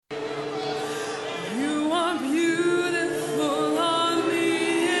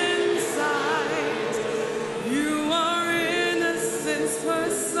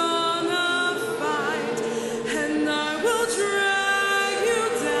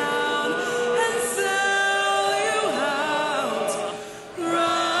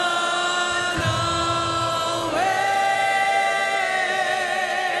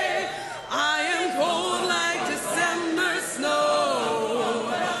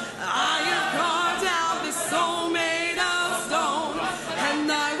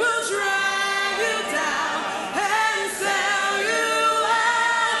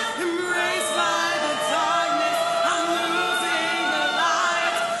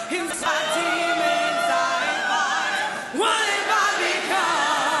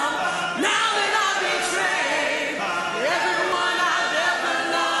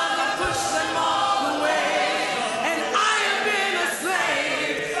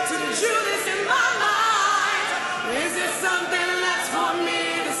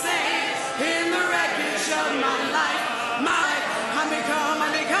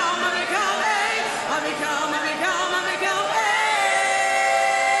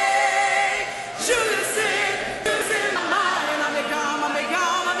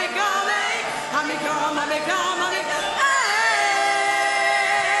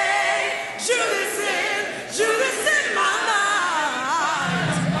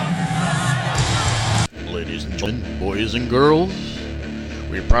gentlemen, boys and girls,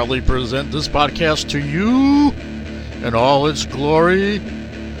 we proudly present this podcast to you in all its glory.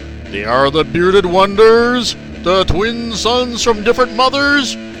 They are the bearded wonders, the twin sons from different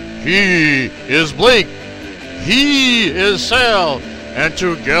mothers. He is Blake, he is Sal, and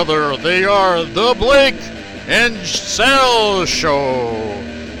together they are the Blake and Sal Show.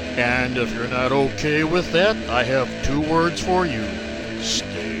 And if you're not okay with that, I have 2 words for you.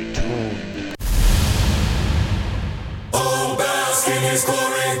 Stay tuned. Oh, bask in his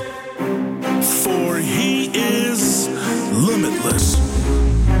glory, for he is limitless.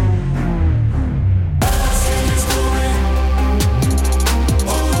 bask in his glory.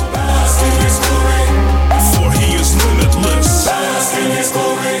 Oh, bask in his glory, For he is limitless. bask in his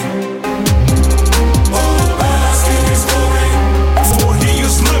glory. Oh, bask in his glory. For he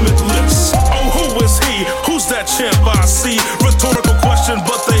is limitless. Oh, who is he? Who's that champ I see? Rhetorical question,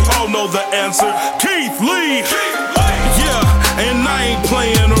 but they all know the answer. Keith Lee. Yeah, and I ain't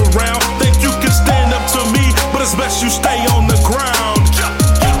playing around. Think you can stand up to me, but it's best you stay on the ground.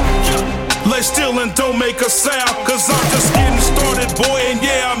 Lay still and don't make a sound, cause I'm just getting started, boy, and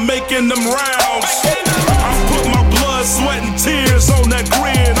yeah, I'm making them rounds. I put my blood, sweat, and tears on that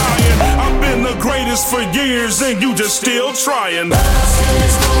gridiron. I've been the greatest for years, and you just still trying. Bask in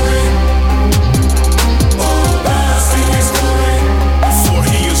his glory. Oh, bask in his glory. For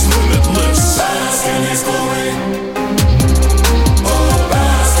he is limitless. Bask in his glory. Oh,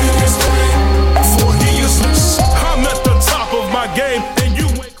 bask in his glory. For he is limitless. I'm at the top of my game, and you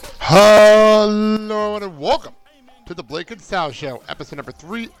ain't. Hello and welcome to the Blake and Sal Show, episode number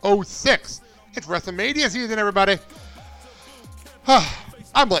 306. It's Wrestlemania season, everybody.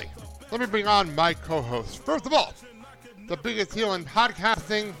 I'm Blake. Let me bring on my co-host. First of all, the biggest heel in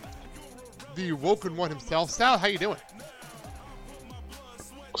podcasting, the Woken One himself. Sal, how you doing?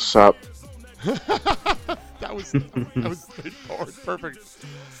 What's up? that was straightforward, perfect.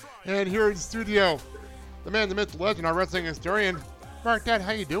 And here in the studio, the man, the myth, the legend, our wrestling historian, Mark Dad,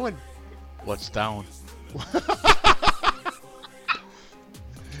 how you doing? What's down? You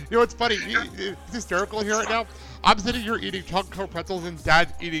know what's funny? It's hysterical here right now. I'm sitting here eating chocolate pretzels and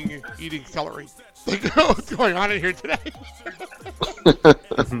Dad's eating celery. Like, what's going on in here today?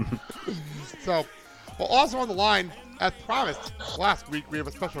 So, well, also on the line, as promised last week, we have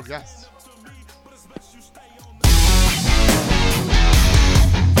a special guest.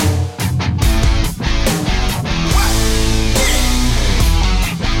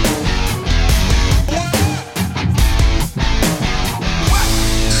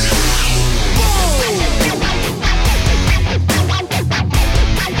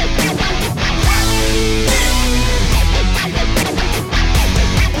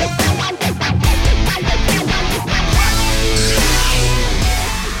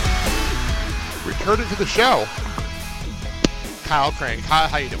 Returning to the show, Kyle Crane. Kyle,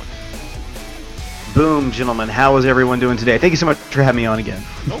 how you doing? Boom, gentlemen. How is everyone doing today? Thank you so much for having me on again.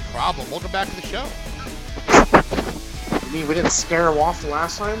 No problem. Welcome back to the show. You mean we didn't scare him off the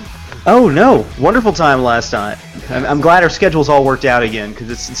last time? Oh, no. Wonderful time last time. I'm glad our schedules all worked out again, because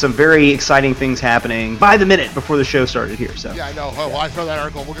it's some very exciting things happening by the minute before the show started here. So Yeah, I know. Oh, well, I saw that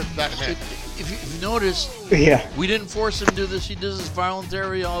article. We'll get to that in a minute. If you notice, yeah. we didn't force him to do this. He does this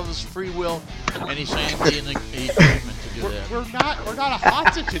voluntarily, all of his free will, and he's saying he in agreement to do that. We're not a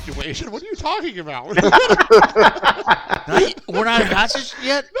hostage situation. What are you talking about? We're not hostage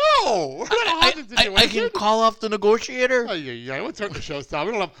yet? No, we're not a hostage situation. I can call off the negotiator? Yeah. Let's start the show, Sal.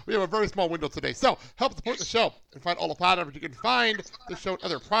 We have a very small window today. So, help support the show and find all the platforms you can find the show and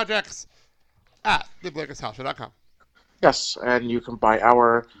other projects at theblakershouse.com. Yes, and you can buy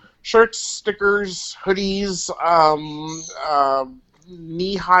our shirts, stickers, hoodies,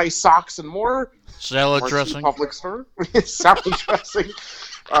 knee-high socks, and more. Salad Our dressing? TeePublic store. Salad dressing.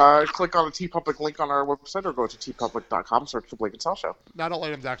 Click on the TeePublic link on our website or go to tpublic.com, search the Blake and Sal Show. Not all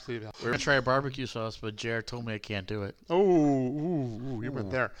items actually available. We're going to try a barbecue sauce, but Jared told me I can't do it. Oh, you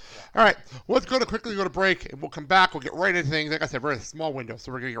went there. All right, let's quickly go to break, and we'll come back. We'll get right into things. Like I said, very small window,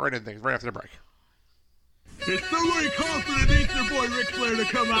 so we're going to get right into things right after the break. It's no way confident needs your boy Ric Flair to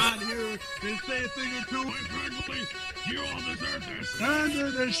come out here and say a thing or two. You all deserve this.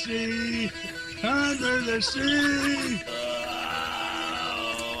 Under the sea, under the sea.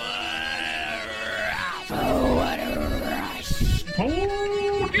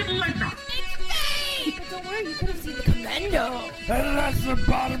 Oh, get later. But don't worry, you could have seen the commando. And that's the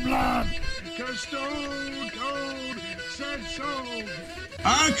bottom line. Because Stone Cold said so.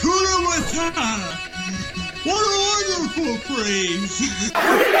 Hakuna Matata. What a wonderful phrase.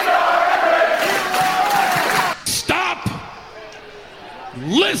 Stop!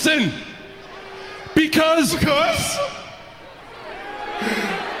 Listen! Because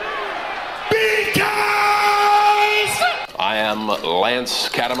I am Lance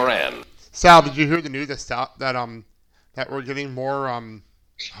Catamaran. Sal, did you hear the news that we're getting more? Oh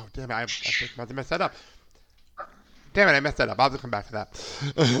damn it! I about to mess that up. Damn it! I messed that up. I'll have to come back to that.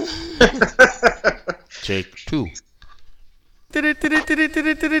 Take two. Now I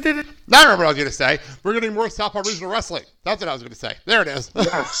remember what I was going to say. We're getting more Southpaw Regional Wrestling. That's what I was going to say. There it is.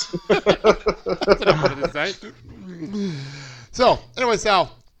 Yes. That's what I wanted to say. So, anyway,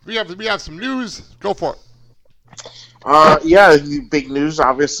 Sal, we have some news. Go for it. Yeah, the big news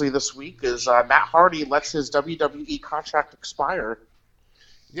obviously this week is Matt Hardy lets his WWE contract expire.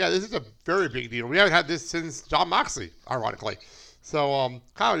 Yeah, this is a very big deal. We haven't had this since Jon Moxley, ironically. So,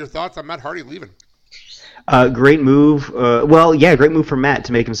 Kyle, your thoughts on Matt Hardy leaving? Great move. Great move for Matt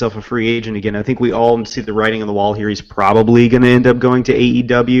to make himself a free agent again. I think we all see the writing on the wall here. He's probably going to end up going to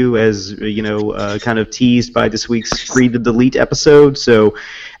AEW, as kind of teased by this week's Free to Delete episode. So,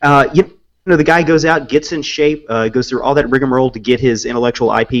 the guy goes out, gets in shape, goes through all that rigmarole to get his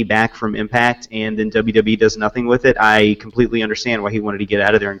intellectual IP back from Impact, and then WWE does nothing with it. I completely understand why he wanted to get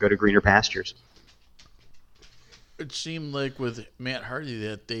out of there and go to greener pastures. It seemed like with Matt Hardy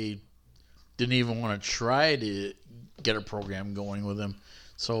that they didn't even want to try to get a program going with him.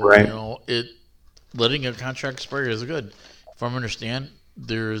 So, right. Letting a contract expire is good. If I understand,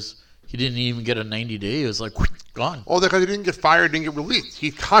 he didn't even get a 90-day. It was like, gone. Oh, because he didn't get fired, didn't get released.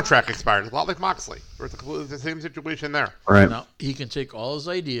 His contract expired. It's a lot like Moxley. It's the same situation there. Right. Now, he can take all his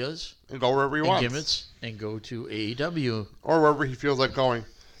ideas and go wherever he wants. Gimmicks and go to AEW. Or wherever he feels like going.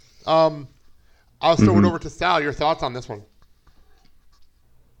 I'll throw it over to Sal. Your thoughts on this one?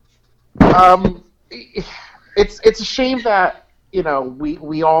 It's a shame that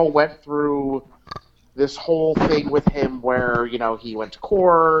we all went through this whole thing with him where he went to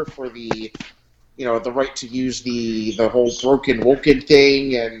court for the the right to use the whole broken Woken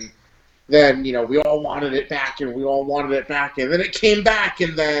thing, and then we all wanted it back and then it came back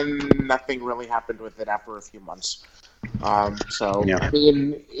and then nothing really happened with it after a few months. I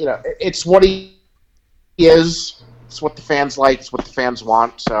mean, it's what he is. It's what the fans like. It's what the fans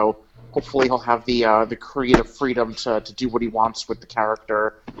want. So hopefully he'll have the creative freedom to do what he wants with the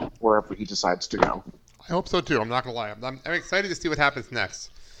character wherever he decides to go. I hope so too. I'm not gonna lie. I'm excited to see what happens next.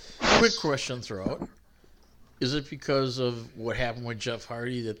 Quick question throughout. Is it because of what happened with Jeff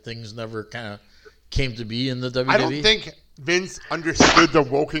Hardy that things never kind of came to be in the WWE? I don't think Vince understood the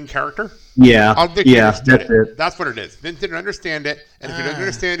Woken character. Yeah. I don't think he understood that's it. That's what it is. Vince didn't understand it, and if he doesn't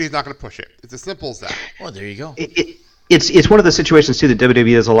understand it, he's not going to push it. It's as simple as that. Well, there you go. It's one of the situations, too, that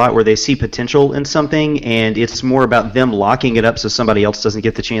WWE does a lot where they see potential in something, and it's more about them locking it up so somebody else doesn't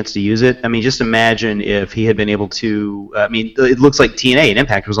get the chance to use it. I mean, just imagine if he had been able to it looks like TNA and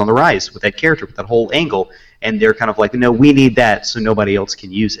Impact was on the rise with that character, with that whole angle, and they're kind of like, no, we need that so nobody else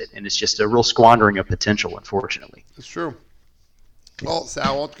can use it. And it's just a real squandering of potential, unfortunately. It's true. Well,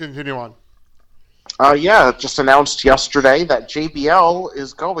 Sal, let's continue on. Just announced yesterday that JBL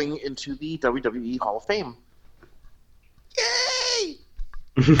is going into the WWE Hall of Fame. Yay!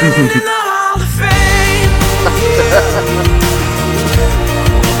 In the Hall of Fame.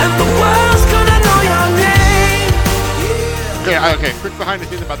 And the world's gonna know your name. Okay, quick behind the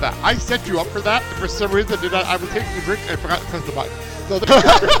scenes about that. I set you up for that, and for some reason I was taking a drink and I forgot to press the button.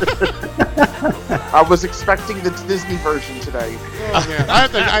 I was expecting the Disney version today. Oh man, I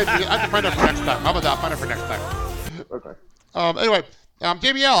have to find out for next time. How about that? Find out for next time. Okay. Anyway,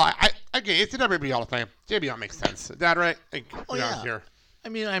 JBL, it's the WWE Hall of Fame. JBL makes sense. Is that right? Here. I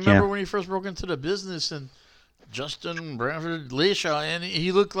mean, I remember when he first broke into the business and Justin Bradford Leisha, and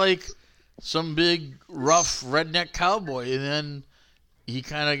he looked like some big, rough, redneck cowboy, and then he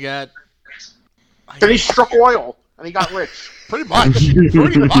kind of got... Then he struck oil, and he got rich. Pretty much.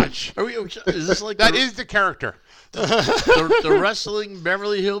 Pretty much. Is this like that is the character. The wrestling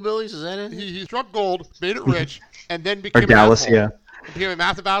Beverly Hillbillies? Is that it? He struck gold, made it rich, and then became Dallas, an asshole. Became a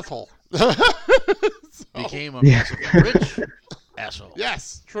massive asshole. Became a massive rich asshole.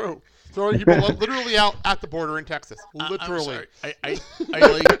 Yes, true. Throwing people literally out at the border in Texas. Literally. I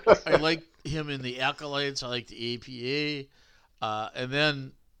like him in the Acolytes. I like the APA. And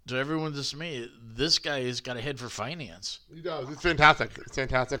then, to everyone's dismay, this guy has got a head for finance. He does. It's fantastic.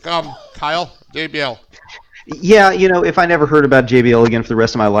 Kyle, JBL. Yeah, if I never heard about JBL again for the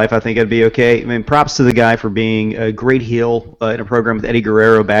rest of my life, I think I'd be okay. I mean, props to the guy for being a great heel in a program with Eddie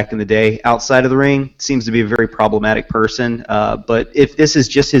Guerrero back in the day. Outside of the ring, seems to be a very problematic person. But if this is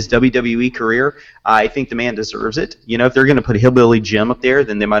just his WWE career, I think the man deserves it. If they're going to put Hillbilly Jim up there,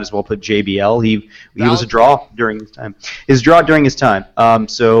 then they might as well put JBL. He was a draw during his time.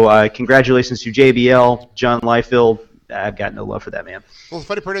 So congratulations to JBL, John Liefeld. I've got no love for that man. Well, the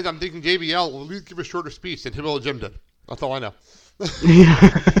funny part is I'm thinking JBL will at least give a shorter speech than Hillbilly Jim did. That's all I know.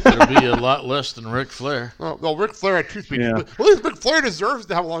 It'll be a lot less than Ric Flair. Well, Ric Flair had two speeches. Yeah. But at least Ric Flair deserves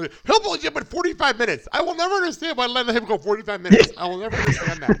to have a long. Hillbilly Jim went 45 minutes. I will never understand why letting him go 45 minutes. I will never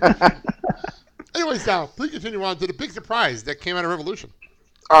understand that. Anyway, Sal, please continue on to the big surprise that came out of Revolution.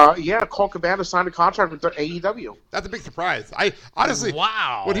 Colt Cabana signed a contract with AEW. That's a big surprise. I honestly,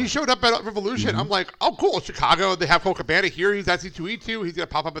 wow. When he showed up at Revolution, I'm like, oh, cool, Chicago. They have Colt Cabana here. He's at C2E2. He's gonna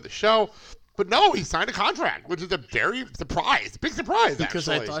pop up at the show. But no, he signed a contract, which is a very big surprise. Because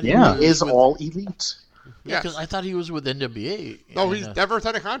actually. I thought he is all elite. Yeah, because I thought he was with NWA. No, he's never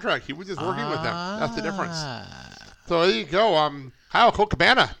signed a contract. He was just working with them. That's the difference. So there you go. Kyle, Colt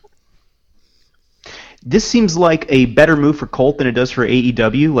Cabana. This seems like a better move for Colt than it does for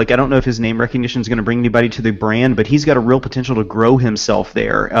AEW. I don't know if his name recognition is going to bring anybody to the brand, but he's got a real potential to grow himself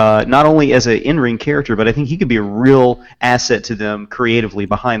there. Not only as an in-ring character, but I think he could be a real asset to them creatively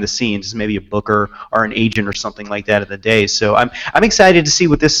behind the scenes, as maybe a booker or an agent or something like that in the day. So I'm excited to see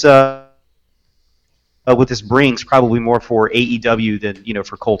what this brings. Probably more for AEW than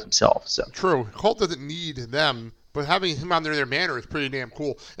for Colt himself. So true. Colt doesn't need them. But having him on their banner is pretty damn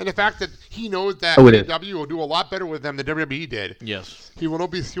cool. And the fact that he knows that AEW will do a lot better with them than WWE did. Yes. He will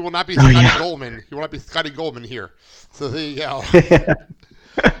not be Scotty Goldman. He will not be Scotty Goldman here. So there you go.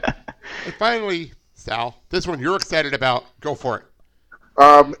 And finally, Sal, this one you're excited about. Go for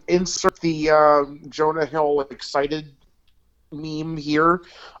it. Insert the Jonah Hill excited meme here.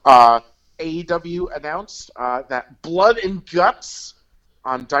 AEW announced that Blood and Guts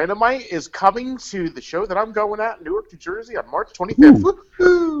on Dynamite is coming to the show that I'm going at in Newark, New Jersey on March 25th.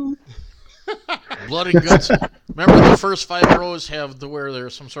 Woo-hoo! Blood and Guts. Remember the first 5 rows have to wear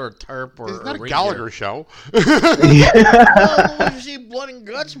there's some sort of tarp or it's not a ring Gallagher gear. show. When you see blood and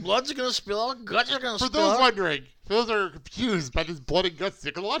guts, blood's going to spill out, guts are going to spill out. For those wondering, for those that are confused by this Blood and Guts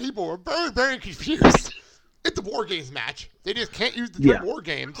stick, a lot of people are very, very confused. It's a War Games match. They just can't use the term War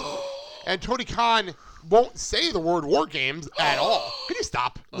Games. And Tony Khan won't say the word War Games at all. Can you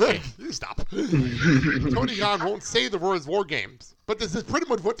stop? Okay. Can you stop? Tony Khan won't say the words War Games. But this is pretty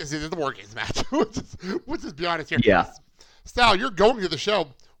much what this is the War Games match. Let's just be honest here. Yeah. Sal, you're going to the show.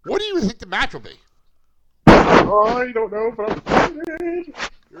 What do you think the match will be? I don't know, but I'm excited.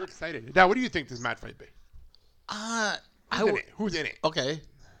 You're excited. Now, what do you think this match might be? Who's in it? Okay.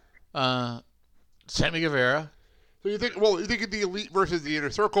 Sammy Guevara. So you think the Elite versus the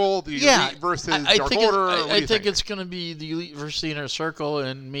Inner Circle, the Elite versus Dark Order? I think it's going to be the Elite versus the Inner Circle,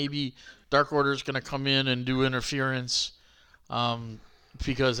 and maybe Dark Order is going to come in and do interference,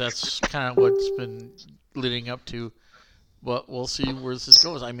 because that's kind of what's been leading up to. But we'll see where this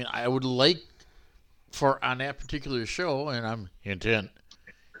goes. I mean, I would like for on that particular show, and I'm intent,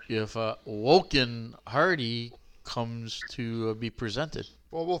 if Woken Hardy comes to be presented.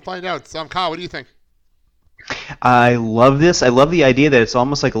 Well, we'll find out. Kyle, what do you think? I love this. I love the idea that it's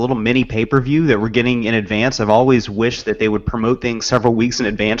almost like a little mini pay-per-view that we're getting in advance. I've always wished that they would promote things several weeks in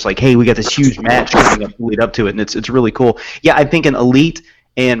advance, like, hey, we got this huge match coming up to lead up to it, and it's really cool. Yeah, I think an Elite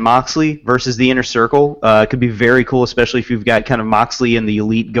and Moxley versus the Inner Circle could be very cool, especially if you've got kind of Moxley and the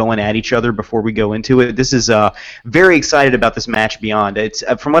Elite going at each other before we go into it. This is very excited about this match beyond. It's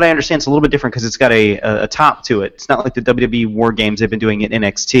from what I understand, it's a little bit different because it's got a top to it. It's not like the WWE War Games they've been doing at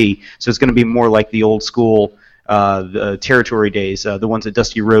NXT, so it's going to be more like the old school the territory days, the ones that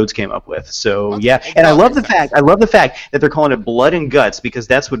Dusty Rhodes came up with. So yeah, and I love the fact that they're calling it Blood and Guts because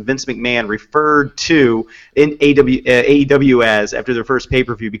that's what Vince McMahon referred to in AEW as after their first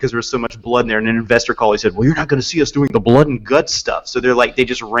pay-per-view because there was so much blood in there. And in an investor call, he said, "Well, you're not going to see us doing the blood and guts stuff." So they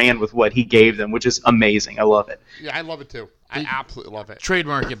just ran with what he gave them, which is amazing. I love it. Yeah, I love it too. I absolutely love it.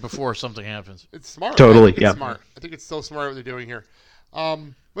 Trademark it before something happens. It's smart. Totally, It's smart. I think it's so smart what they're doing here.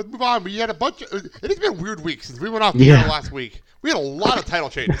 Let's move on. We had a bunch of... It has been a weird week since we went off the air last week. We had a lot of title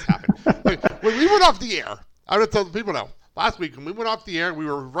changes happen. When we went off the air, I would tell the people now, last week when we went off the air, we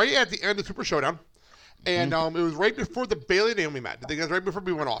were right at the end of Super Showdown, and it was right before the Bayley and Naomi match. I think it was right before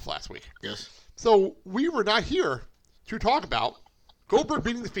we went off last week. Yes. So we were not here to talk about Goldberg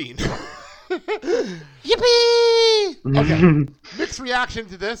beating the Fiend. Yippee! Okay. Mixed reaction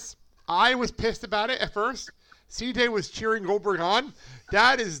to this. I was pissed about it at first. CJ was cheering Goldberg on.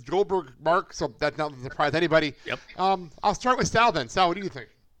 That is Goldberg mark, so that's not to surprise anybody. Yep. I'll start with Sal then. Sal, what do you think?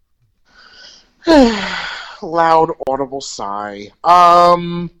 Loud, audible sigh. I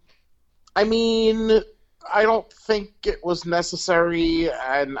mean, I don't think it was necessary,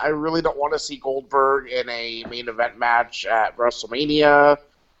 and I really don't want to see Goldberg in a main event match at WrestleMania.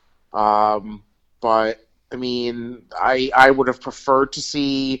 But, I mean, I would have preferred to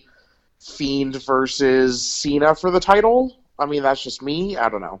see Fiend versus Cena for the title. I mean, that's just me. I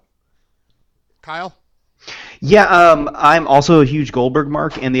don't know. Kyle? Yeah, I'm also a huge Goldberg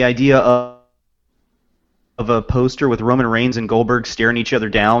mark, and the idea of a poster with Roman Reigns and Goldberg staring each other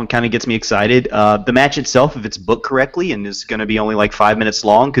down kind of gets me excited. The match itself, if it's booked correctly and is going to be only like 5 minutes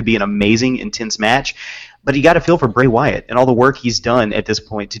long, could be an amazing, intense match. But you got to feel for Bray Wyatt and all the work he's done at this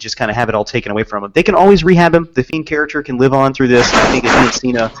point to just kind of have it all taken away from him. They can always rehab him. The Fiend character can live on through this. I think he and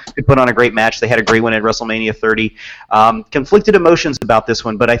Cena could put on a great match. They had a great one at WrestleMania 30. Conflicted emotions about this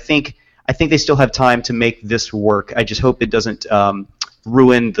one, but I think they still have time to make this work. I just hope it doesn't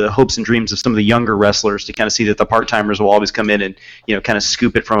ruin the hopes and dreams of some of the younger wrestlers to kind of see that the part-timers will always come in and kind of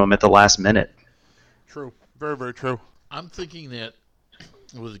scoop it from them at the last minute. True. Very, very true. I'm thinking that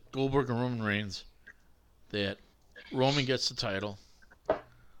with Goldberg and Roman Reigns, that Roman gets the title,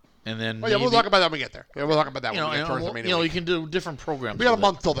 and then we'll talk about that when we get there. Yeah, we'll talk about that when we get to WrestleMania. You can do different programs. We got a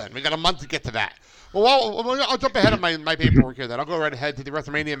month till then. We got a month to get to that. Well, I'll jump ahead of my paperwork here. Then I'll go right ahead to the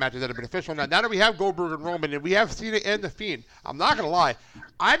WrestleMania matches that have been official. Now that we have Goldberg and Roman, and we have Cena and the Fiend, I'm not gonna lie,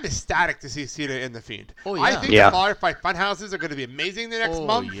 I'm ecstatic to see Cena and the Fiend. Oh yeah. I think the Firefly Funhouses are going to be amazing the next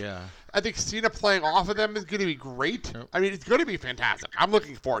month. Oh yeah. I think Cena playing off of them is going to be great. Yep. I mean, it's going to be fantastic. I'm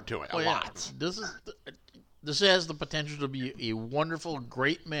looking forward to it a lot. This has the potential to be a wonderful,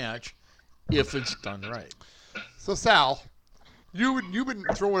 great match if it's done right. So, Sal, you've been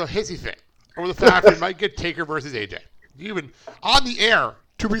throwing a hissy fit over the fact that we might get Taker versus AJ. You've been on the air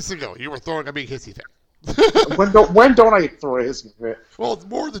 2 weeks ago. You were throwing a big hissy fit. When don't I throw a hissy fit? Well, it's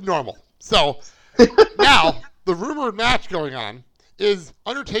more than normal. So, now, the rumored match going on is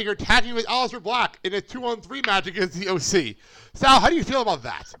Undertaker tagging with Aleister Black in a 2-on-3 match against the OC. Sal, how do you feel about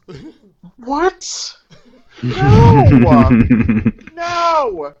that? What? No!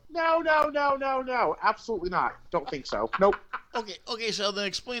 No. Absolutely not. Don't think so. Nope. Okay, so then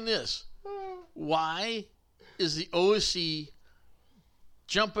explain this. Why is the OC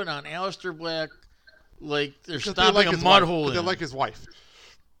jumping on Aleister Black like they're stopping a mud hole? They like his wife.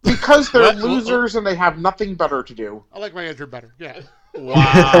 Because they're losers and they have nothing better to do. I like my answer better. Yeah.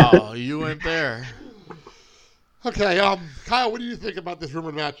 Wow, you went there. Okay, Kyle, what do you think about this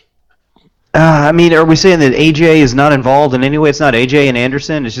rumored match? I mean, are we saying that AJ is not involved in any way? It's not AJ and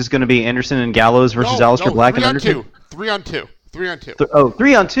Anderson? It's just going to be Anderson and Gallows versus Aleister Black and Undertaker? 3-on-2. 3-on-2.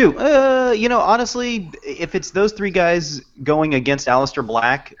 3-on-2. Honestly, if it's those three guys going against Aleister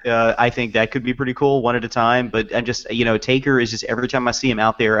Black, I think that could be pretty cool, one at a time. But I just, Taker is just, every time I see him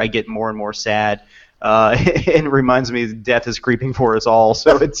out there, I get more and more sad. And it reminds me that death is creeping for us all.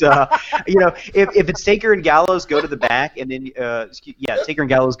 So it's, if it's Taker and Gallows go to the back, and then, Taker and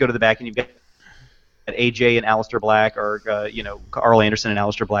Gallows go to the back, and you've got AJ and Aleister Black, or Carl Anderson and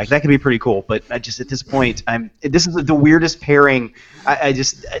Aleister Black, that could be pretty cool. But I just, at this point, this is the weirdest pairing. I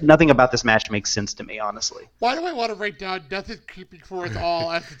just, nothing about this match makes sense to me, honestly. Why do I want to write down "Death is creeping for us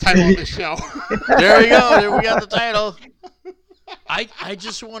all" as the title of the show? There we go. There we got the title. I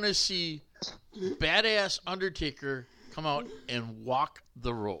just want to see badass Undertaker come out and walk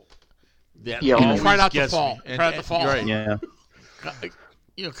the rope. Try not to fall. Try not to fall. Right. Yeah.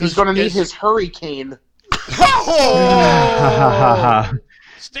 He's going to need his hurricane. Oh!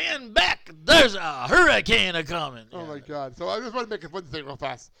 Stand back! There's a hurricane a-coming. Oh, my God. So I just want to make one thing real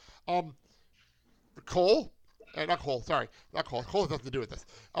fast. Cole? Not Cole, sorry. Not Cole. Cole has nothing to do with this.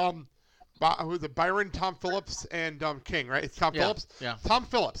 Who is it? Byron, Tom Phillips, and King, right? It's Tom Phillips? Yeah. Tom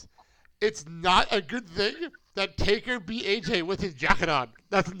Phillips. It's not a good thing that Taker beat AJ with his jacket on.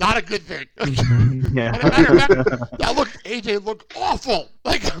 That's not a good thing. Yeah. As a matter of fact, AJ looked awful.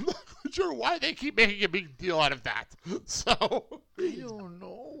 I'm not sure why they keep making a big deal out of that. So I don't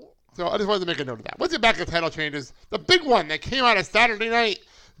know. So I just wanted to make a note of that. Let's get back to the title changes. The big one that came out of Saturday night,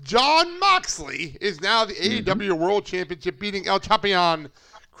 Jon Moxley is now the AEW World Championship, beating El Champion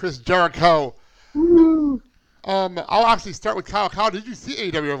Chris Jericho. Woo. I'll actually start with Kyle. Kyle, did you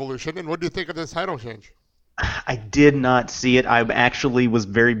see AEW Revolution, and what do you think of this title change? I did not see it. I actually was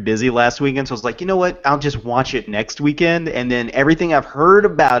very busy last weekend, so I was like, you know what? I'll just watch it next weekend. And then everything I've heard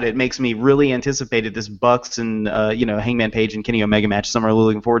about it makes me really anticipated this Bucks and Hangman Page and Kenny Omega match. Something I'm really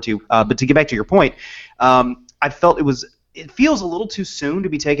looking forward to. But to get back to your point, I felt it feels a little too soon to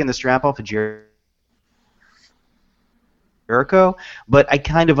be taking the strap off of Jericho. Jericho, but I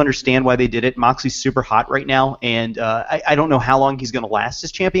kind of understand why they did it. Moxley's super hot right now, and I don't know how long he's going to last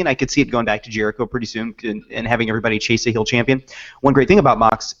as champion. I could see it going back to Jericho pretty soon and having everybody chase a heel champion. One great thing about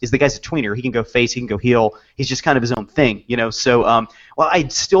Mox is the guy's a tweener. He can go face, he can go heel. He's just kind of his own thing, you know. So while I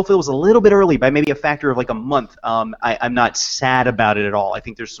still feel it was a little bit early by maybe a factor of like a month, I'm not sad about it at all. I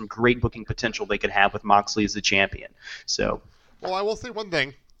think there's some great booking potential they could have with Moxley as the champion. So. Well, I will say one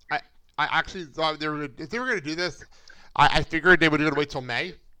thing. I actually thought if they were going to do this, I figured they were going to wait till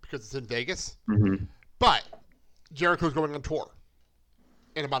May because it's in Vegas. Mm-hmm. But Jericho's going on tour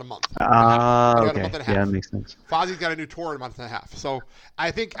in about a month. Okay. A month and a half. Yeah, that makes sense. Fozzie's got a new tour in a month and a half. So I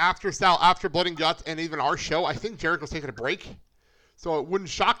think after Blood and Guts and even our show, I think Jericho's taking a break. So it wouldn't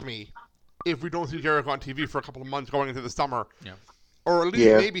shock me if we don't see Jericho on TV for a couple of months going into the summer. Yeah. Or at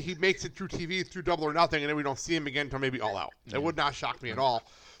least maybe he makes it through TV through Double or Nothing, and then we don't see him again until maybe All Out. It would not shock me at all.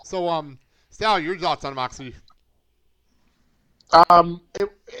 So, Sal, your thoughts on Moxley? I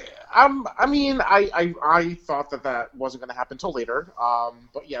thought that wasn't going to happen until later.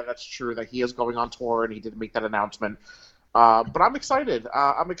 But yeah, that's true that he is going on tour, and he did make that announcement. But I'm excited.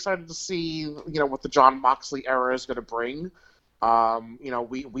 I'm excited to see, what the Jon Moxley era is going to bring.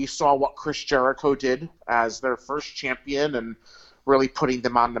 We saw what Chris Jericho did as their first champion and really putting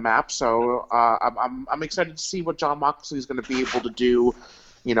them on the map. So I'm excited to see what Jon Moxley is going to be able to do,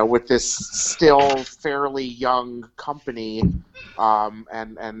 with this still fairly young company,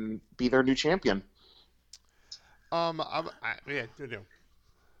 and be their new champion.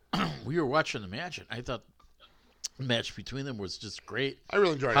 We were watching the match, and I thought the match between them was just great. I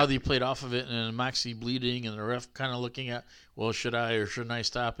really enjoyed how it. they played off of it, and Moxley bleeding, and the ref kind of looking at, well, should I or shouldn't I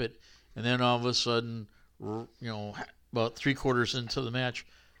stop it? And then all of a sudden, about 3/4 into the match,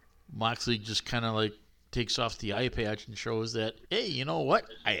 Moxley just kind of like takes off the eye patch and shows that, hey, you know what?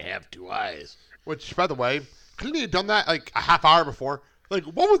 I have two eyes. Which, by the way, couldn't he have done that like a half hour before? Like,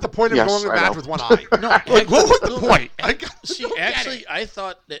 what was the point of going to the match with one eye? No, like, what was the point? I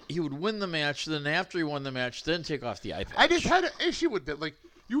thought that he would win the match, then after he won the match, then take off the eye patch. I just had an issue with it. Like,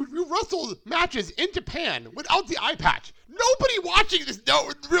 you wrestled matches in Japan without the eye patch. Nobody watching this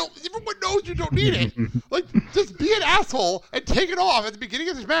everyone knows you don't need it. Like, just be an asshole and take it off at the beginning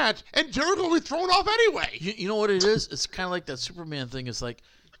of this match, and Jericho will be thrown off anyway. You know what it is? It's kind of like that Superman thing. It's like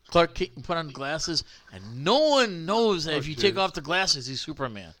Clark Kent put on glasses, and no one knows that if you take off the glasses, he's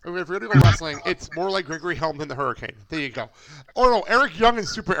Superman. I mean, if we're going to go wrestling, it's more like Gregory Helms in the Hurricane. There you go. Or no, Eric Young and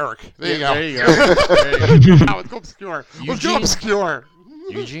Super Eric. There you go. There you go. Let's go obscure. Let's go obscure.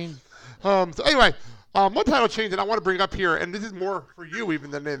 Eugene. So anyway, one title change that I want to bring up here, and this is more for you even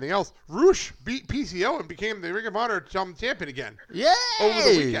than anything else. Roosh beat PCO and became the Ring of Honor champion again. Yay! Over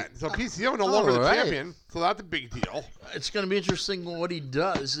the weekend. So PCO no longer the champion, so that's a big deal. It's going to be interesting what he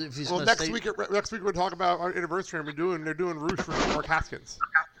does if he's going to next week we're talking about our anniversary, and they're doing Roosh for Mark Haskins.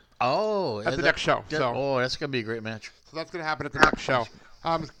 Oh, at the next show. That's going to be a great match. So that's going to happen at the next show.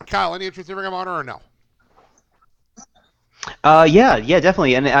 Kyle, any interest in Ring of Honor or no? Yeah,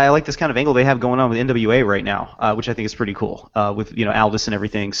 definitely, and I like this kind of angle they have going on with NWA right now, which I think is pretty cool, with Aldis and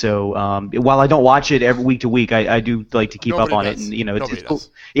everything. So while I don't watch it every week to week, I do like to keep up on it, and it's cool.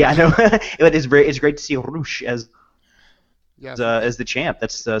 Yeah, I know, but it's great to see Roosh as the champ.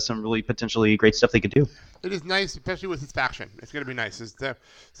 That's some really potentially great stuff they could do. It is nice, especially with his faction. It's going to be nice.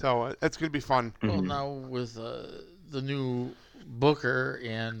 So it's going to be fun. Well, now with the new Booker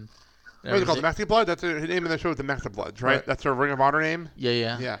and. What is it called? The Mexican Blood? That's the name of the show, the Mexican Bloods, right? That's their Ring of Honor name?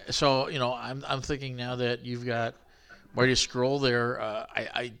 Yeah. So, I'm thinking now that you've got Marty Scurll there,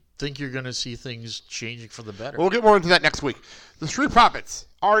 I think you're going to see things changing for the better. We'll get more into that next week. The Street Profits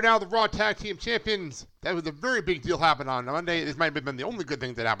are now the Raw Tag Team Champions. That was a very big deal happened on Monday. This might have been the only good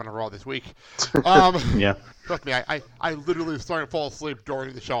thing that happened on Raw this week. Yeah. Trust me, I literally was starting to fall asleep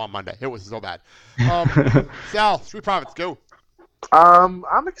during the show on Monday. It was so bad. Sal, Street Profits, go.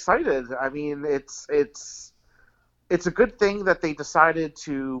 I'm excited. I mean, it's a good thing that they decided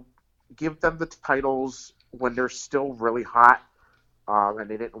to give them the titles when they're still really hot, and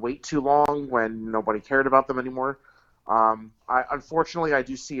they didn't wait too long when nobody cared about them anymore. Unfortunately, I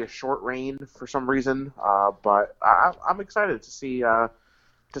do see a short reign for some reason, but I'm excited to see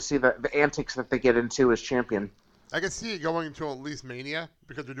the antics that they get into as champion. I can see it going until at least Mania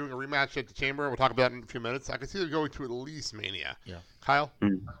because they're doing a rematch at the Chamber. We'll talk about it in a few minutes. I can see it going to at least Mania. Yeah. Kyle?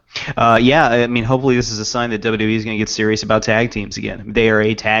 Yeah, I mean, hopefully this is a sign that WWE is going to get serious about tag teams again. They are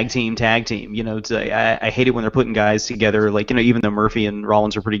a tag team. I hate it when they're putting guys together, like, even though Murphy and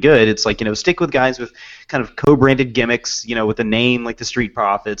Rollins are pretty good, it's like, stick with guys with kind of co-branded gimmicks, with a name like the Street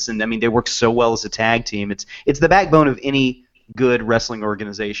Profits. And, I mean, they work so well as a tag team. It's the backbone of any good wrestling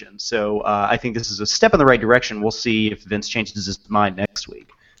organization. So I think this is a step in the right direction. We'll see if Vince changes his mind next week.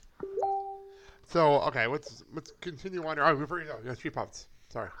 So, okay, let's continue on. Oh, before you go, Street Puffs.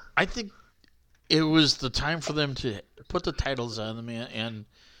 Sorry. I think it was the time for them to put the titles on them and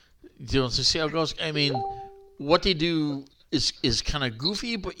to see how it goes. I mean, what they do is kind of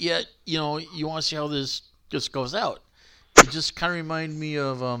goofy, but yet, you want to see how this just goes out. It just kind of reminded me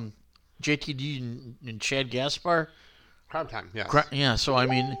of JTD and Chad Gaspar. Crime Time, yes. Yeah, so, I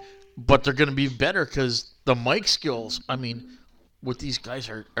mean, but they're going to be better because the mic skills, I mean, with these guys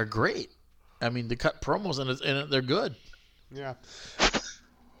are great. I mean, they cut promos and they're good. Yeah.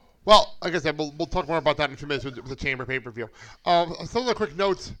 Well, like I said, we'll talk more about that in a few minutes with the Chamber pay-per-view. Some of the quick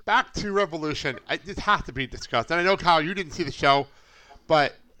notes. Back to Revolution. This has to be discussed. And I know, Kyle, you didn't see the show,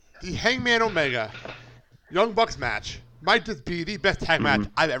 but the Hangman Omega Young Bucks match might just be the best tag match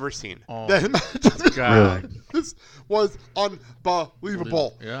I've ever seen. Oh, God. This was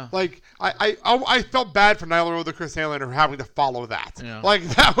unbelievable. Yeah. Like, I felt bad for Nyla Rose and Chris Statlander for having to follow that. Yeah. Like,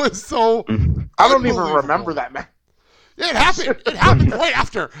 that was so I don't even remember that match. Yeah, it happened. It happened right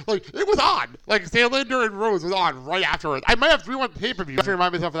after. Like, it was on. Like, Statlander and Rose was on right afterwards. I might have to rewind the pay-per-view to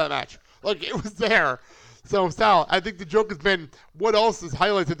remind myself of that match. Like, it was there. So, Sal, I think the joke has been what else is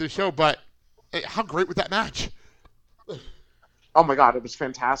highlighted the show, but how great was that match? Oh my God, it was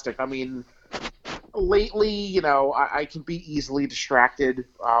fantastic. I mean, lately, I can be easily distracted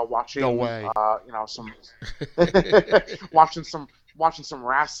watching. No way. Some watching some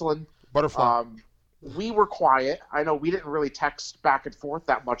wrestling. Butterfly. We were quiet. I know we didn't really text back and forth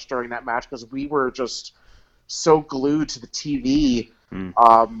that much during that match because we were just so glued to the TV.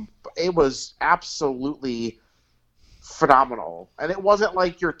 It was absolutely phenomenal. And it wasn't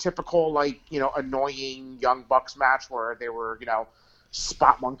like your typical, annoying Young Bucks match where they were,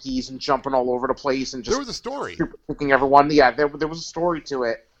 spot monkeys and jumping all over the place and just... There was a story. Kicking everyone. Yeah, there was a story to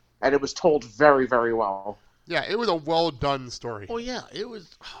it, and it was told very, very well. Yeah, it was a well-done story. Oh, yeah, it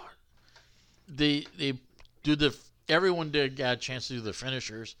was... They everyone got a chance to do the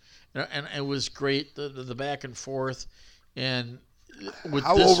finishers, and it was great, the back and forth, and...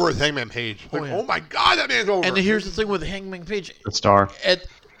 How over is Hangman Page? Like, oh my God, that man's over. And here's the thing with Hangman Page. The star. At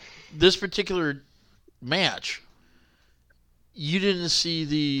this particular match, you didn't see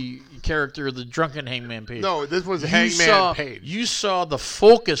the character of the drunken Hangman Page. No, this was Hangman Page. You saw the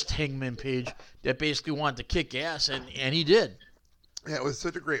focused Hangman Page that basically wanted to kick ass, and he did. Yeah, it was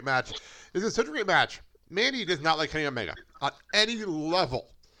such a great match. It was such a great match. Mandy does not like Kenny Omega on any level.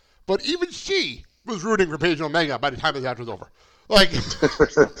 But even she was rooting for Page and Omega by the time the match was over. Like,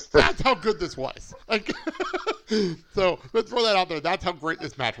 that's how good this was. Like, so let's throw that out there. That's how great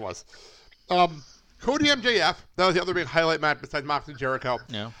this match was. Cody MJF, that was the other big highlight match besides Moxley and Jericho.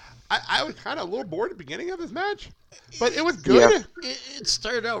 Yeah. I was kind of a little bored at the beginning of this match, but it was good. Yeah. It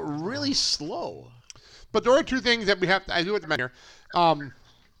started out really slow. But there are two things that I do have to mention here.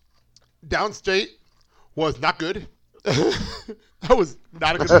 Downstate was not good. That was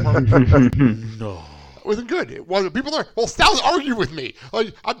not a good performance. No. It wasn't good. It wasn't. People are, Sal's arguing with me.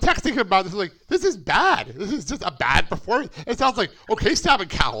 Like, I'm texting him about this. Like, this is bad. This is just a bad performance. It sounds like, okay, Stab and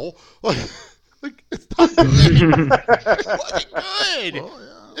Cowl. Like it's not good. It wasn't good.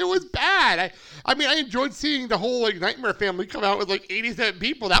 Oh, yeah. It was bad. I mean, I enjoyed seeing the whole, Nightmare family come out with, 87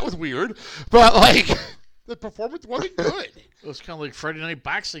 people. That was weird. But, the performance wasn't good. It was kind of like Friday Night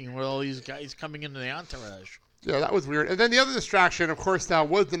Boxing with all these guys coming into the entourage. Yeah, that was weird. And then the other distraction, of course, now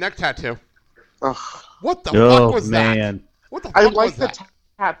was the neck tattoo. Ugh. What the fuck was man. that? What the fuck I was like the that?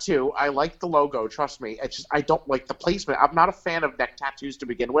 tattoo. I like the logo. Trust me. It's just I don't like the placement. I'm not a fan of neck tattoos to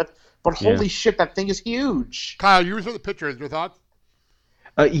begin with. But holy shit, that thing is huge. Kyle, you saw the pictures. Your thoughts?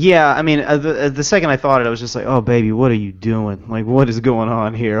 Yeah, I mean, the second I thought it, I was just like, oh, baby, what are you doing? Like, what is going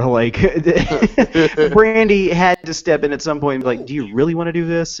on here? Like, Brandy had to step in at some point and be like, do you really want to do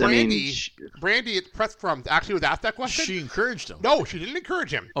this? Brandy at press scrum actually was asked that question. She encouraged him. No, she didn't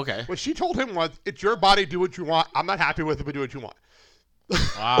encourage him. Okay. What she told him was, it's your body, do what you want. I'm not happy with it, but do what you want.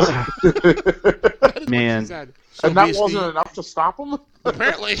 Wow. Man. So and that wasn't enough to stop him?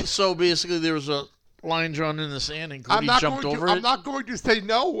 Apparently. So basically there was a line drawn in the sand and Cody jumped over it? I'm not going to say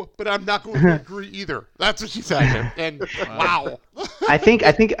no, but I'm not going to agree either. That's what she said. And wow. I think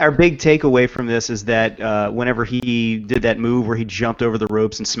our big takeaway from this is that whenever he did that move where he jumped over the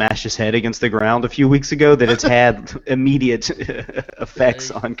ropes and smashed his head against the ground a few weeks ago, that it's had immediate effects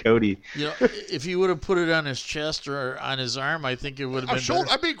on Cody. If he would have put it on his chest or on his arm, I think it would have been shoulder.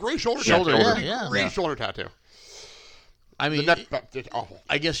 I mean, great shoulder tattoo. Yeah. Great shoulder tattoo. I mean, it's awful.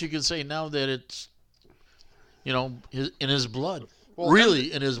 I guess you could say now that it's, in his blood. Well,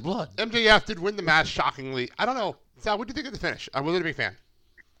 really in his blood. MJF did win the match shockingly. I don't know. Sal, what do you think of the finish? I wasn't a big fan.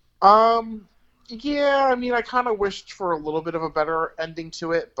 Yeah, I mean, I kind of wished for a little bit of a better ending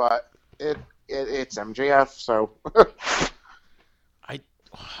to it, but it's MJF, so. I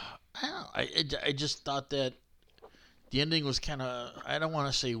just thought that the ending was kind of, I don't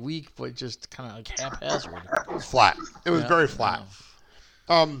want to say weak, but just kind of like haphazard. It was flat. It was very flat.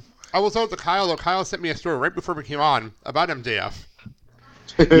 I will tell it to Kyle, though. Kyle sent me a story right before we came on about MJF.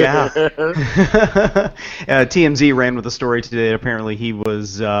 Yeah. TMZ ran with a story today that apparently he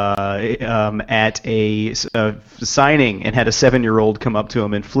was at a signing and had a 7-year-old come up to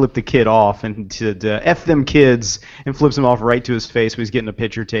him and flip the kid off and said, F them kids, and flips him off right to his face when he's getting a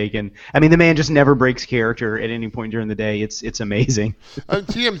picture taken. I mean, the man just never breaks character at any point during the day. It's amazing. And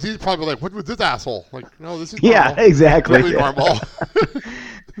TMZ's probably like, what was this asshole? Like, no, this is normal. Yeah, exactly. Really normal.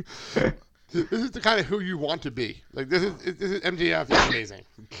 This is the kind of who you want to be. Like this is MJF is amazing.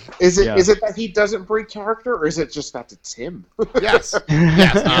 Is it that he doesn't break character, or is it just that it's him? Yes.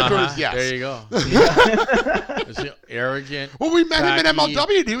 Yes. The answer is yes. There you go. Is he arrogant? Well, we met him in cocky?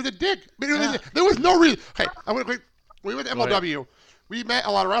 MLW, and he was a dick. There was no reason. Hey, I'm gonna quick. We went to MLW. We met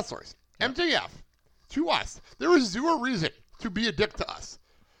a lot of wrestlers. MJF, to us, there was zero reason to be a dick to us.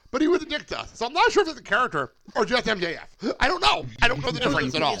 But he was a dick to us. So I'm not sure if it's a character or just MJF. I don't know. I don't know the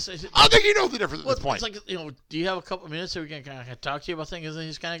difference at all. I don't think he knows the difference at this point. It's like, do you have a couple of minutes so we can kind of talk to you about things? And then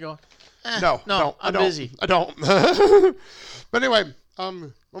he's kind of going, No, I'm busy. I don't. But anyway,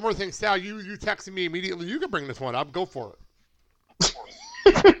 one more thing. Sal, you texted me immediately. You can bring this one up. Go for it.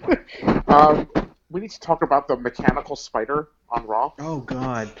 We need to talk about the mechanical spider on Raw. Oh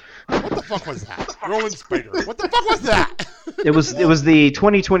God! What the fuck was that? Rowan Spider. What the fuck was that? It was the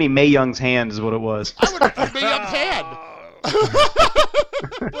 2020 Mae Young's hand, is what it was. I would have put Mae Young's hand.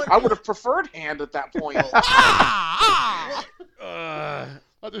 I would have preferred hand at that point. That's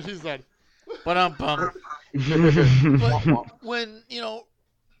what she said. But when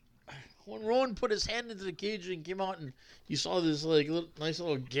when Rowan put his hand into the cage and came out and you saw this like nice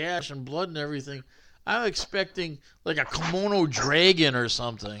little gash and blood and everything, I'm expecting like a kimono dragon or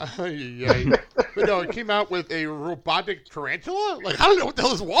something. But no, it came out with a robotic tarantula. Like I don't know what the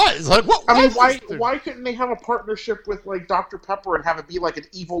hell this was. Like what? I mean, why couldn't they have a partnership with like Dr. Pepper and have it be like an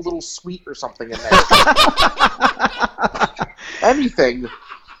evil little sweet or something in there? Anything.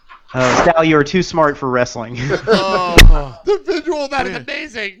 Sal, you are too smart for wrestling. The visual of that is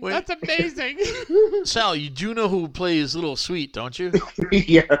amazing. That's amazing. Sal, you do know who plays Little Sweet, don't you?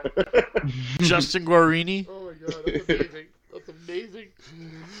 Yeah. Justin Guarini. Oh my God, that's amazing. That's amazing.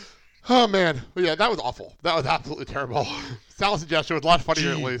 Oh man, well, yeah, that was awful. That was absolutely terrible. Sal's suggestion was a lot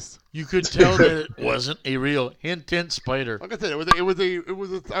funnier at least. You could tell that it wasn't a real hint spider. Like I said, it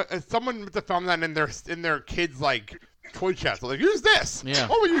was someone must have found that in their kids like toy chest. Like, use this. Yeah.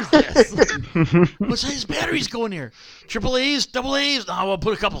 Oh, we use this. What size batteries go in here? Triple A's, double A's. No, I'll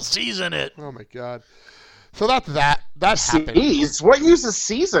put a couple C's in it. Oh my God. So that's that. That happened. C's? What uses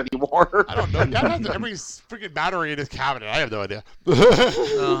C's anymore? I don't know. Dad has every freaking battery in his cabinet. I have no idea.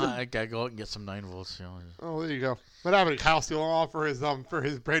 I gotta go out and get some 9 volts. Oh, there you go. What happened to Kyle stealing off for his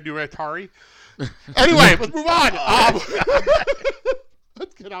brand new Atari? Anyway, let's move on.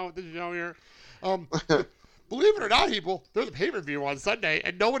 Let's get on with the show here. Believe it or not, people, there's a pay-per-view on Sunday,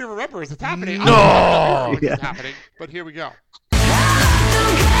 and nobody remembers it's happening. No! I don't know it's happening, but here we go.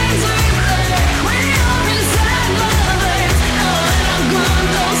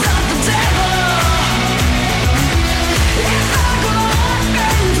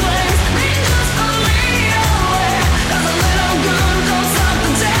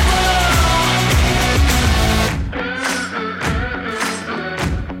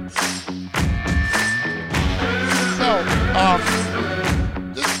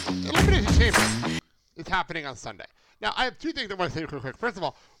 This Elimination Chamber is happening on Sunday. Now, I have two things I want to say real quick. First of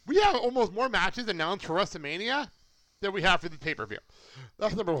all, we have almost more matches announced for Wrestlemania than we have for the pay-per-view.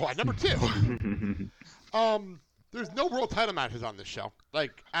 That's number one. Number two, there's no world title matches on this show,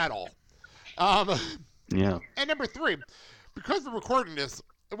 like, at all. Yeah. And number three, because we're recording this,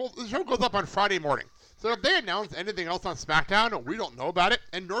 well, the show goes up on Friday morning. So if they announce anything else on SmackDown, we don't know about it,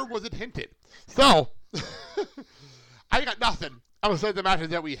 and nor was it hinted. So, I got nothing outside the matches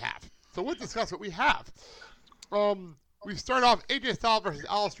that we have. So let's discuss what we have. We start off AJ Styles versus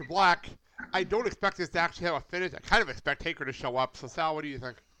Aleister Black. I don't expect this to actually have a finish. I kind of expect Taker to show up. So, Sal, what do you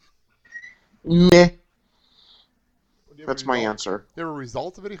think? Meh. That's my answer. There were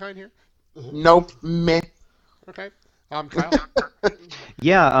results of any kind here? Nope. Meh. Okay. Kyle?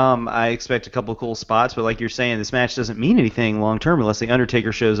 Yeah, I expect a couple of cool spots, but like you're saying, this match doesn't mean anything long term unless the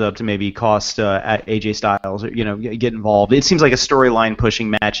Undertaker shows up to maybe cost AJ Styles or get involved. It seems like a storyline pushing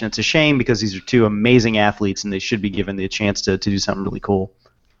match, and it's a shame because these are two amazing athletes, and they should be given the chance to do something really cool.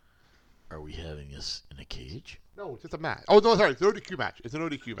 Are we having this in a cage? No, it's just a match. Oh, no, sorry. It's an ODQ match. It's an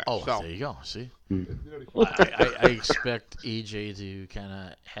ODQ match. Oh, so. there you go. See? Well, I expect AJ to kind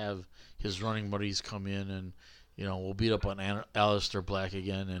of have his running buddies come in and, we'll beat up on Aleister Black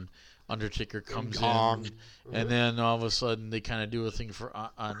again, and Undertaker comes in, and then all of a sudden they kind of do a thing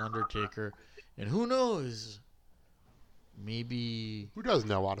on Undertaker, and who knows? Maybe... Who does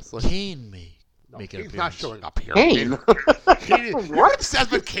know, honestly? Kane may make an Kane's appearance. not showing up here. Kane? What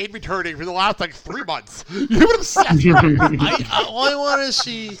obsessed with Kane returning for the last 3 months? You're obsessed. All I want to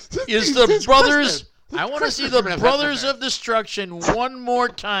see is the brothers. I want to see the Brothers of Destruction one more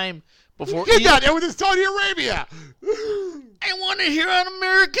time before. Get that! It was in Saudi Arabia. I want to hear on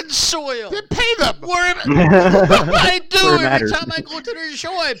American soil. Then pay them. I do Where it every matters. time I go to their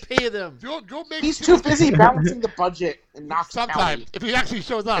show. I pay them. Go make He's too busy balancing the budget and not sometime if he actually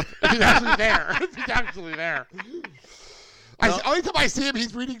shows up. If he's actually there. If he's actually there. Only time I see him,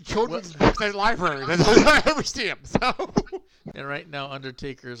 he's reading children's books at libraries. That's the only time I ever see him. So. And right now,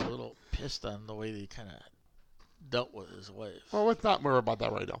 Undertaker's a little pissed on the way they kind of dealt with his wife. Well, let's not worry about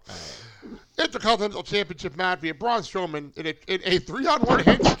that right now. Intercontinental Championship match via Braun Strowman in a 3-on-1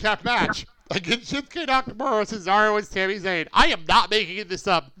 handicap match against Shinsuke Nakamura, Cesaro, and Sami Zayn. I am not making this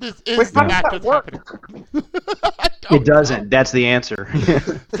up. This is the match that's happening. It doesn't. That's the answer.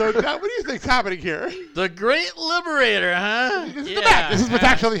 So, now, what do you think's happening here? The Great Liberator, huh? This is the match. This is what's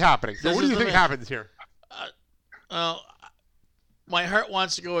actually happening. So, This what do is you the think match. happens here? My heart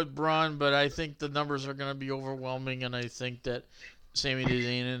wants to go with Braun, but I think the numbers are going to be overwhelming, and I think that Sami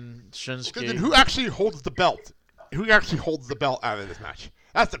Zayn and Shinsuke... Then who actually holds the belt? Who actually holds the belt out of this match?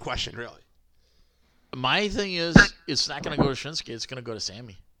 That's the question, really. My thing is, it's not going to go to Shinsuke. It's going to go to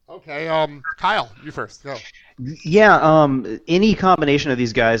Sami. Okay, Kyle, you first. Go. Yeah, any combination of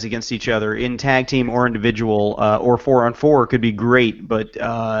these guys against each other in tag team or individual or 4-on-4 could be great, but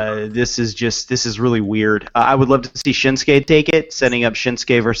this is really weird. I would love to see Shinsuke take it, setting up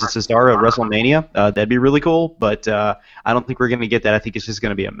Shinsuke versus Cesaro at WrestleMania. That'd be really cool, but I don't think we're going to get that. I think it's just going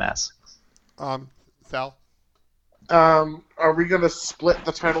to be a mess. Sal? Are we going to split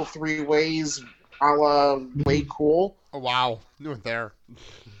the title 3 ways a la Way Cool? Oh, wow. You went there.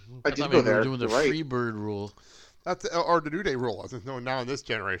 I thought did maybe go we there. were doing the You're right. Freebird rule. That's or the New Day rule, as it's known now in this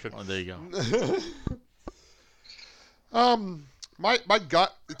generation. Oh, there you go. My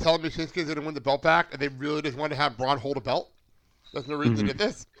gut is telling me Shinsuke's going to win the belt back, and they really just want to have Braun hold a belt. There's no reason to get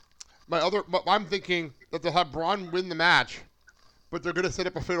this. I'm thinking that they'll have Braun win the match, but they're going to set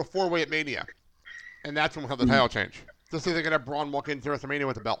up a fatal 4-way at Mania, and that's when we'll have the title change. Just so they're going to have Braun walk into WrestleMania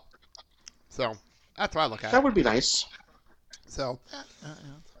with the belt. So that's what I look at. That would be nice. So,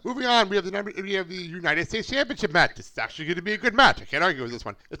 moving on, we have the United States Championship match. This is actually going to be a good match. I can't argue with this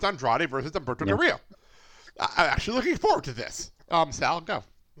one. It's Andrade versus Humberto Carrillo. I'm actually looking forward to this. Sal, go.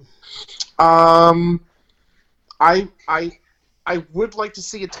 I would like to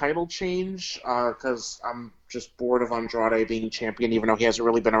see a title change because I'm just bored of Andrade being champion, even though he hasn't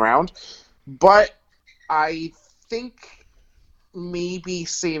really been around. But I think maybe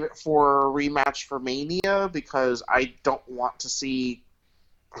save it for a rematch for Mania because I don't want to see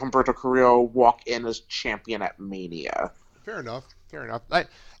Humberto Carrillo walk in as champion at Mania. Fair enough. I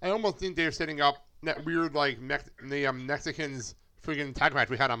almost think they're setting up that weird Mexicans freaking tag match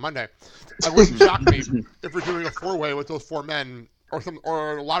we had on Monday. It wouldn't shock me if we're doing a 4-way with those 4 men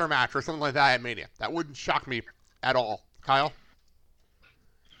or a ladder match or something like that at Mania. That wouldn't shock me at all. Kyle?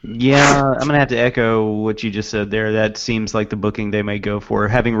 Yeah, I'm going to have to echo what you just said there. That seems like the booking they might go for.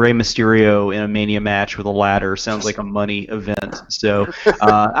 Having Rey Mysterio in a Mania match with a ladder sounds like a money event. So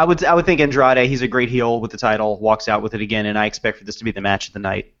I would think Andrade, he's a great heel with the title, walks out with it again, and I expect for this to be the match of the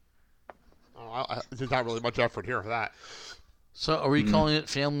night. There's not really much effort here for that. So are we calling it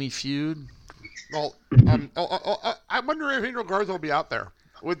Family Feud? Well, I wonder if Angel Garza will be out there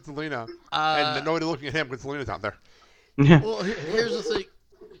with Zelina, and nobody looking at him because Zelina's out there. Well, here's the thing.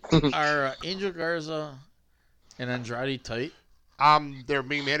 Are Angel Garza and Andrade tight? They're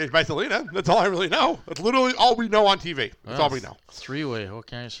being managed by Zelina. That's all I really know. That's literally all we know on TV. That's all we know. 3-way. What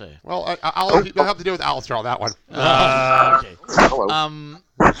can I say? Well, I'll have to deal with Alistair on that one. Okay. Hello.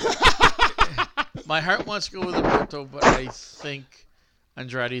 My heart wants to go with Humberto, but I think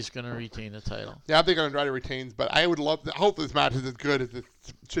Andrade's going to retain the title. Yeah, I think Andrade retains, but I would love to hope this match is as good as it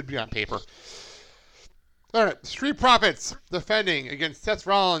should be on paper. All right, Street Profits defending against Seth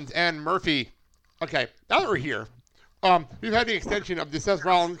Rollins and Murphy. Okay, now that we're here, we've had the extension of the Seth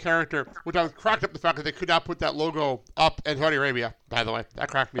Rollins character, which I was cracked up the fact that they could not put that logo up in Saudi Arabia, by the way. That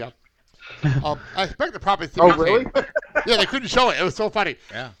cracked me up. I expect the profits to be retained. Really? Yeah, they couldn't show it. It was so funny.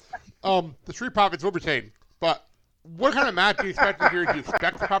 Yeah. The Street Profits will retain. But what kind of match do you expect here? Do you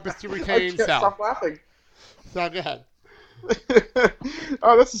expect the Profits to retain? I can't stop laughing. Sal, go ahead.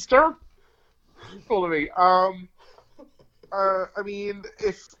 Oh, this is hysterical to me. I mean,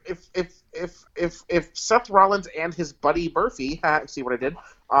 if Seth Rollins and his buddy Murphy, see what I did?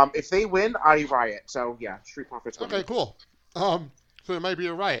 If they win, I riot. So yeah, Street Profits win. Okay, cool. So it might be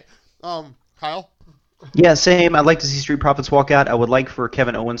a riot. Kyle? Yeah, same. I'd like to see Street Profits walk out. I would like for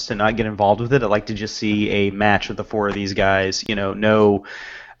Kevin Owens to not get involved with it. I'd like to just see a match with the four of these guys. You know, no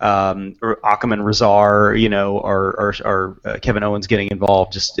or Akam and Razar, you know, or Kevin Owens getting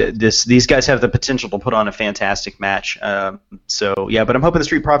involved. Just these guys have the potential to put on a fantastic match. So yeah, but I'm hoping the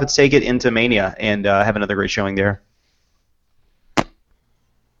Street Profits take it into Mania and have another great showing there.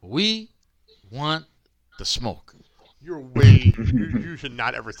 We want the smoke. You're way. You should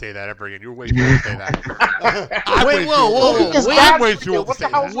not ever say that ever again. You're way too old to say that. I'm way too old to say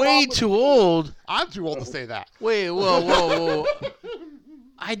that. Way too old. I'm too old to say that. Wait, whoa.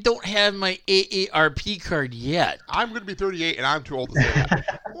 I don't have my AARP card yet. I'm going to be 38, and I'm too old to say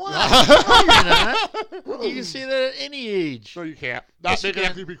that. What? No, you're not. You can say that at any age. No, you can't. That make it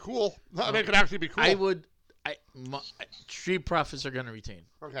actually be cool. That make it actually be cool. I would. Street Profits are going to retain.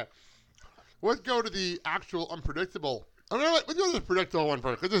 Okay. Let's go to the actual unpredictable. Let's go to the predictable one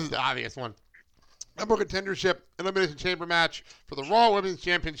first, because this is the obvious one. Number contendership, Elimination Chamber match for the Raw Women's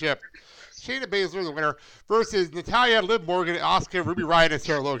Championship. Shayna Baszler, the winner, versus Natalya, Liv Morgan, Asuka, Ruby Riott, and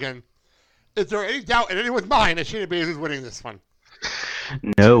Sarah Logan. Is there any doubt in anyone's mind that Shayna Baszler is winning this one?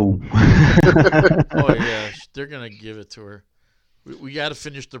 No. Oh, yeah. They're going to give it to her. We got to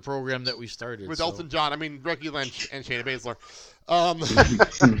finish the program that we started. With Elton John. I mean, Becky Lynch and Shayna Baszler.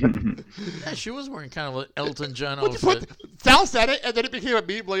 Yeah, she was wearing kind of an Elton John outfit. Sal said it, and then it became a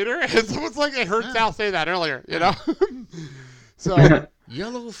meme later. And so it's like I heard Sal say that earlier, you know? So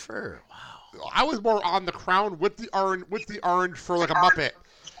yellow fur. Wow. I was more on the crown with the orange for like a Muppet.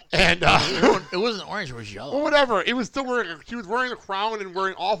 And it wasn't orange, it was yellow. Well, whatever. It was still she was wearing a crown and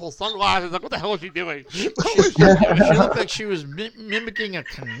wearing awful sunglasses. Like, what the hell is she doing? She looked like she was mimicking a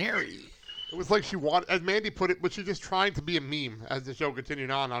canary. It was like she wanted, as Mandy put it, but she's just trying to be a meme as the show continued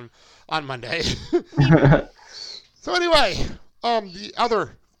on Monday. So anyway, the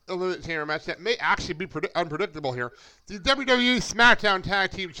other Elimination Chamber match that may actually be unpredictable here. The WWE SmackDown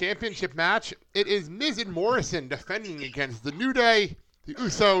Tag Team Championship match. It is Miz and Morrison defending against the New Day, the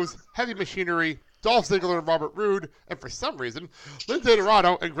Usos, Heavy Machinery, Dolph Ziggler and Robert Roode, and for some reason, Lindsay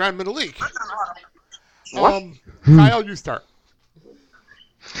Dorado and Grand Metalik. Kyle, you start.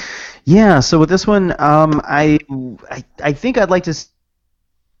 Yeah, so with this one, I think I'd like to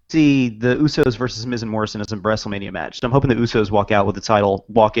see the Usos versus Miz and Morrison as a Wrestlemania match. So I'm hoping the Usos walk out with the title,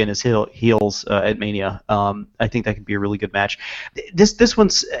 walk in as heels at Mania. I think that could be a really good match. This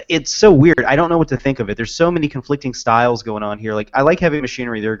one's, it's so weird. I don't know what to think of it. There's so many conflicting styles going on here. Like, I like Heavy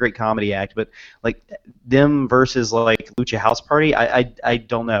Machinery. They're a great comedy act, but like them versus like Lucha House Party, I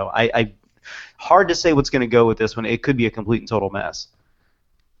don't know. I hard to say what's going to go with this one. It could be a complete and total mess.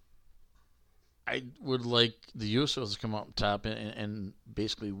 I would like the Usos to come up top and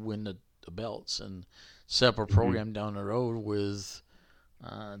basically win the belts and set up a program down the road with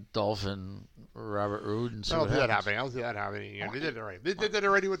Dolph and Robert Roode and see what happens. I don't see that happening. They did it already. They did that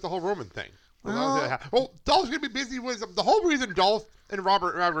already with the whole Roman thing. Well, Dolph's going to be busy with the whole reason Dolph and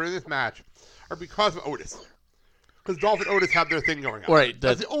Robert are in this match are because of Otis. Because Dolph and Otis have their thing going on. Right.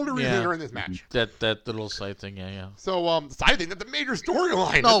 That's the only reason they're in this match. That little side thing, yeah. So, side thing, that's a major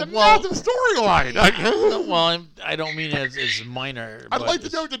storyline. That's a massive storyline. Well, I don't mean it's minor. I'd like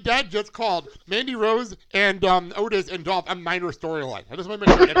to know that Dad just called Mandy Rose and Otis and Dolph a minor storyline. I just want to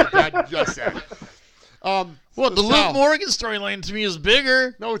make sure that's what Dad just said. Well, the Liv Morgan storyline to me is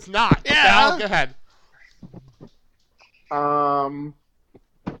bigger. No, it's not. Yeah. Sal, go ahead. I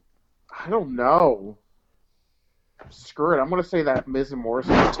don't know. Screw it. I'm going to say that Miz and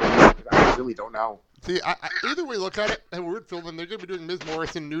Morrison team. I really don't know. See, either way look at it, and we're feeling they're going to be doing Miz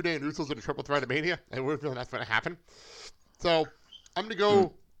Morrison, New Day, and Usos in a triple threat at Mania, and we're feeling that's going to happen. So I'm going to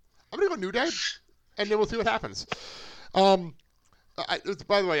go New Day, and then we'll see what happens. By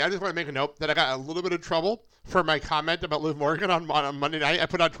the way, I just want to make a note that I got a little bit of trouble for my comment about Liv Morgan on Monday night. I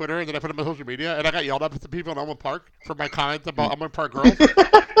put it on Twitter, and then I put it on my social media, and I got yelled at some people in Elmwood Park for my comment about Elmwood Park girls.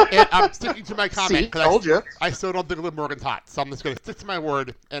 And I'm sticking to my comment. See, told you. I still don't think Liv Morgan's hot, so I'm just going to stick to my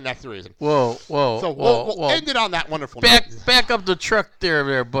word, and that's the reason. Whoa. So we'll end it on that wonderful note. Back up the truck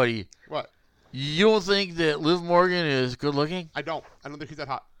there, buddy. What? You don't think that Liv Morgan is good looking? I don't think she's that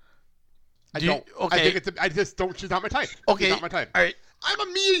hot. I Do you- don't. okay. I think I just don't. She's not my type. Okay. She's not my type. All right. I'm a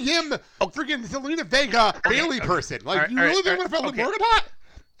me and him freaking Zelina Vega Bailey person. Like, All right, you all really right, think I'm all gonna put right, Liv Morgan hot?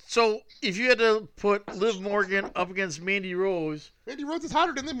 So if you had to put Liv Morgan up against Mandy Rose, Mandy Rose is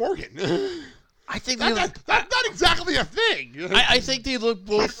hotter than Liv Morgan. I think That's not exactly a thing. I think they look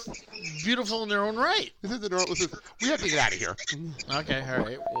both beautiful in their own right. We have to get out of here. Okay, all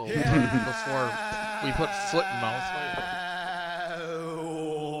right. Well, before we put foot in mouth.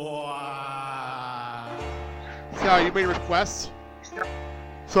 So you made a request.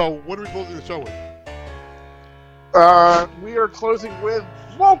 So what are we closing the show with? We are closing with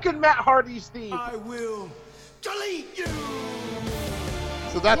Woken Matt Hardy's theme. I will delete you.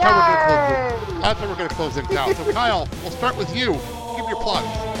 So that's how we're going to close things out. So Kyle, we'll start with you. Give your plugs.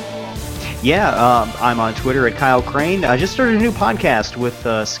 Yeah, I'm on Twitter at Kyle Crane. I just started a new podcast with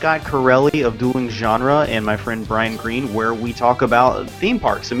Scott Corelli of Dueling Genre and my friend Brian Green, where we talk about theme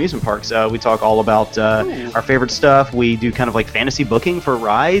parks, amusement parks. We talk all about our favorite stuff. We do kind of like fantasy booking for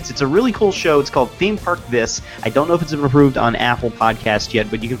rides. It's a really cool show. It's called Theme Park This. I don't know if it's been approved on Apple Podcast yet,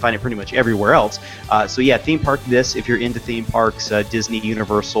 but you can find it pretty much everywhere else. So yeah, Theme Park This, if you're into theme parks, Disney,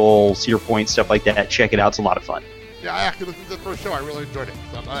 Universal, Cedar Point, stuff like that, check it out. It's a lot of fun. Yeah, I actually listened to the first show. I really enjoyed it.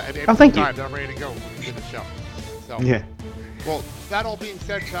 So thank you. I'm ready to go in the show. So, Yeah. Well, that all being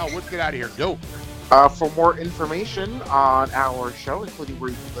said, Kyle, let's get out of here. Go. For more information on our show, including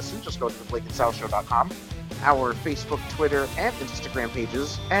where you can listen, just go to theBlakeandSalShow.com, our Facebook, Twitter, and Instagram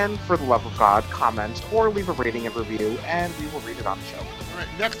pages, and for the love of God, comment or leave a rating and review, and we will read it on the show. All right,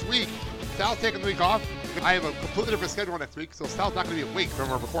 next week, Sal's taking the week off. I have a completely different schedule next week, so Sal's not going to be awake when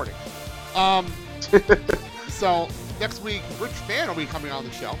we're recording. So next week, Rich Fan will be coming on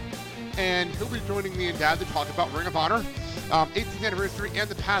the show, and he'll be joining me and Dad to talk about Ring of Honor, 18th anniversary, and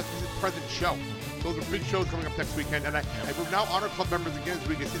the past and present show. Those are big shows coming up next weekend, and we're now Honor Club members again, so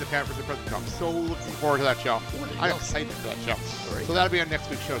we can see the past and present show. I'm so looking forward to that show. I'm excited for that show. Right. So that'll be on next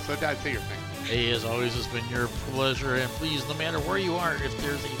week's show. So Dad, say your thing. Hey, as always, it's been your pleasure, and please, no matter where you are, if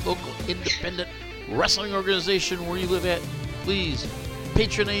there's a local independent wrestling organization where you live at, please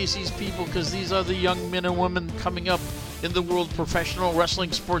patronize these people, because these are the young men and women coming up in the world of professional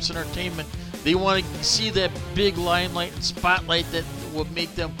wrestling, sports, and entertainment. They want to see that big limelight and spotlight that will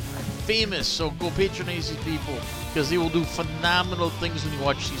make them famous. So go patronize these people, because they will do phenomenal things when you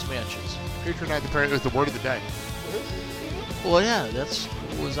watch these matches. Patronize apparently is the word of the day. Well, yeah, that's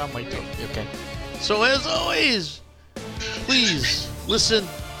what was on my tongue. Okay. So as always, please listen,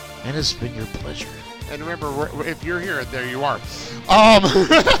 and it's been your pleasure. And remember, if you're here, there you are.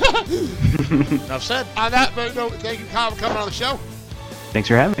 Enough said. On that note, thank you, Kyle, for coming on the show. Thanks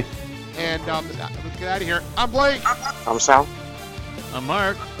for having me. And let's get out of here. I'm Blake. I'm Sal. I'm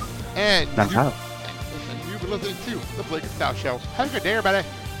Mark. And I'm Kyle. You've been listening to The Blake and Sal Show. Have a good day, everybody.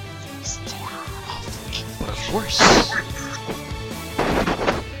 But of course.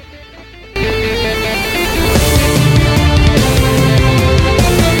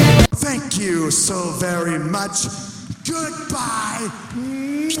 Thank you so very much. Goodbye.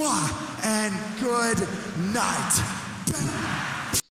 Mwah, and good night.